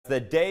The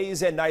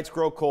days and nights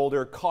grow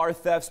colder, car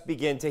thefts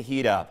begin to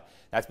heat up.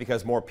 That's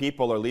because more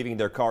people are leaving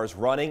their cars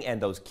running and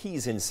those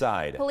keys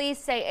inside. Police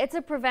say it's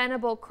a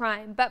preventable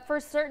crime, but for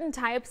certain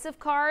types of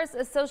cars,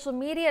 a social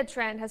media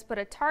trend has put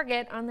a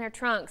target on their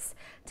trunks.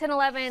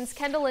 1011's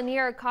Kendall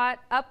Lanier caught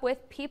up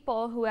with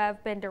people who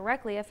have been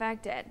directly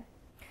affected.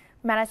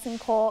 Madison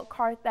Cole,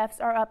 car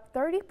thefts are up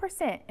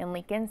 30% in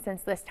Lincoln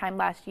since this time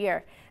last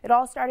year. It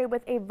all started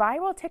with a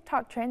viral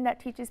TikTok trend that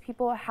teaches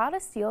people how to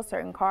steal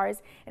certain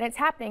cars, and it's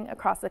happening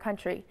across the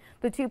country.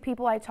 The two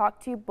people I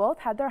talked to both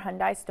had their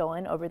Hyundai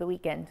stolen over the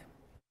weekend.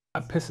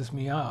 That pisses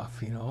me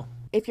off, you know.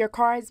 If your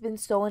car has been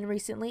stolen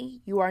recently,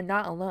 you are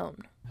not alone.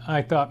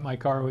 I thought my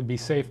car would be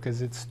safe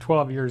because it's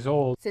 12 years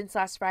old. Since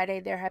last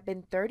Friday, there have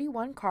been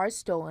 31 cars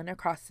stolen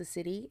across the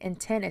city in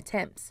 10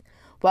 attempts.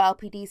 While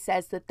LPD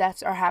says the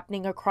thefts are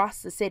happening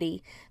across the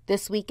city,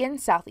 this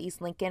weekend,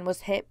 Southeast Lincoln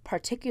was hit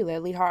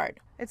particularly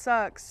hard. It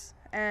sucks,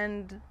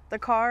 and the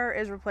car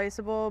is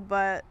replaceable,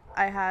 but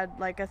I had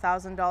like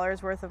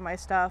 $1,000 worth of my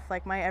stuff,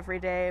 like my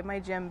everyday, my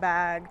gym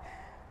bag,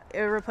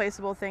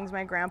 irreplaceable things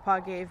my grandpa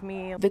gave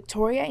me.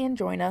 Victoria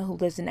Androina, who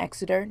lives in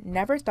Exeter,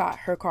 never thought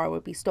her car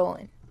would be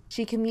stolen.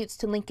 She commutes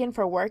to Lincoln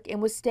for work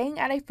and was staying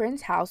at a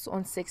friend's house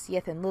on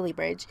 60th and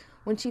Lilliebridge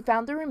when she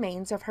found the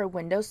remains of her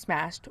window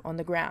smashed on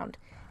the ground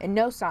and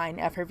no sign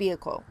of her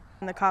vehicle.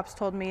 And the cops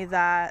told me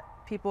that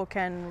people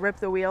can rip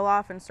the wheel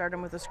off and start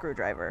them with a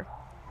screwdriver.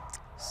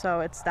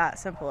 So it's that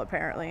simple,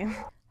 apparently.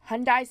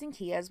 Hyundais and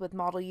Kias with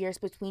model years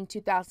between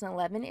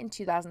 2011 and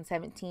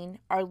 2017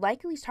 are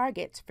likely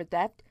targets for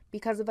theft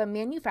because of a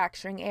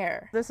manufacturing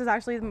error. This is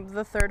actually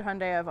the third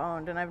Hyundai I've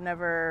owned, and I've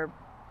never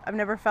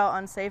felt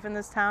unsafe in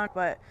this town,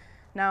 but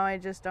now I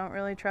just don't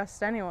really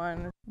trust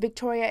anyone.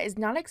 Victoria is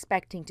not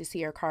expecting to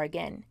see her car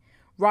again.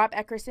 Rob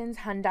Eckerson's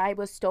Hyundai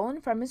was stolen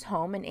from his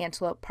home in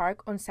Antelope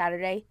Park on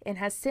Saturday and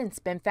has since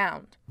been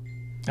found.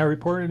 I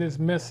reported as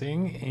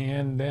missing,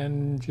 and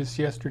then just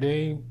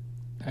yesterday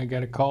I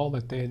got a call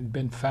that they had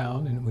been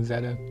found,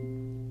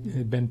 and it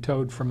had been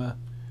towed from a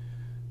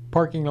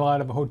parking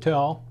lot of a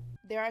hotel.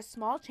 There are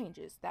small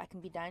changes that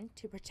can be done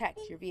to protect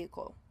your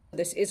vehicle.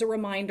 This is a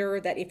reminder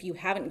that if you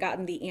haven't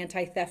gotten the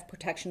anti-theft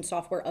protection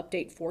software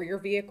update for your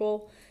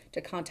vehicle,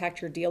 to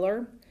contact your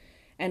dealer.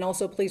 And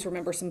also please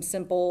remember some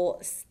simple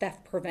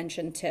theft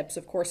prevention tips.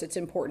 Of course, it's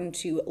important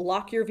to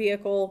lock your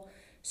vehicle,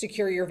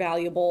 secure your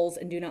valuables,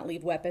 and do not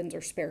leave weapons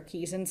or spare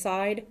keys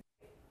inside.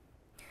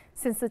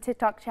 Since the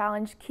TikTok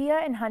challenge, Kia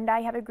and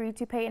Hyundai have agreed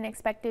to pay an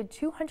expected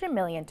 $200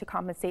 million to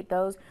compensate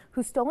those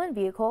whose stolen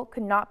vehicle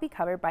could not be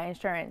covered by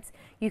insurance.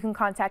 You can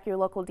contact your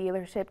local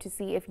dealership to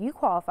see if you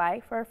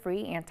qualify for a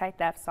free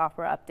anti-theft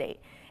software update.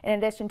 In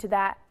addition to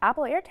that,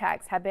 Apple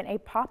AirTags have been a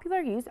popular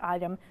used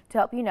item to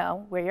help you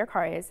know where your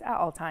car is at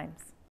all times.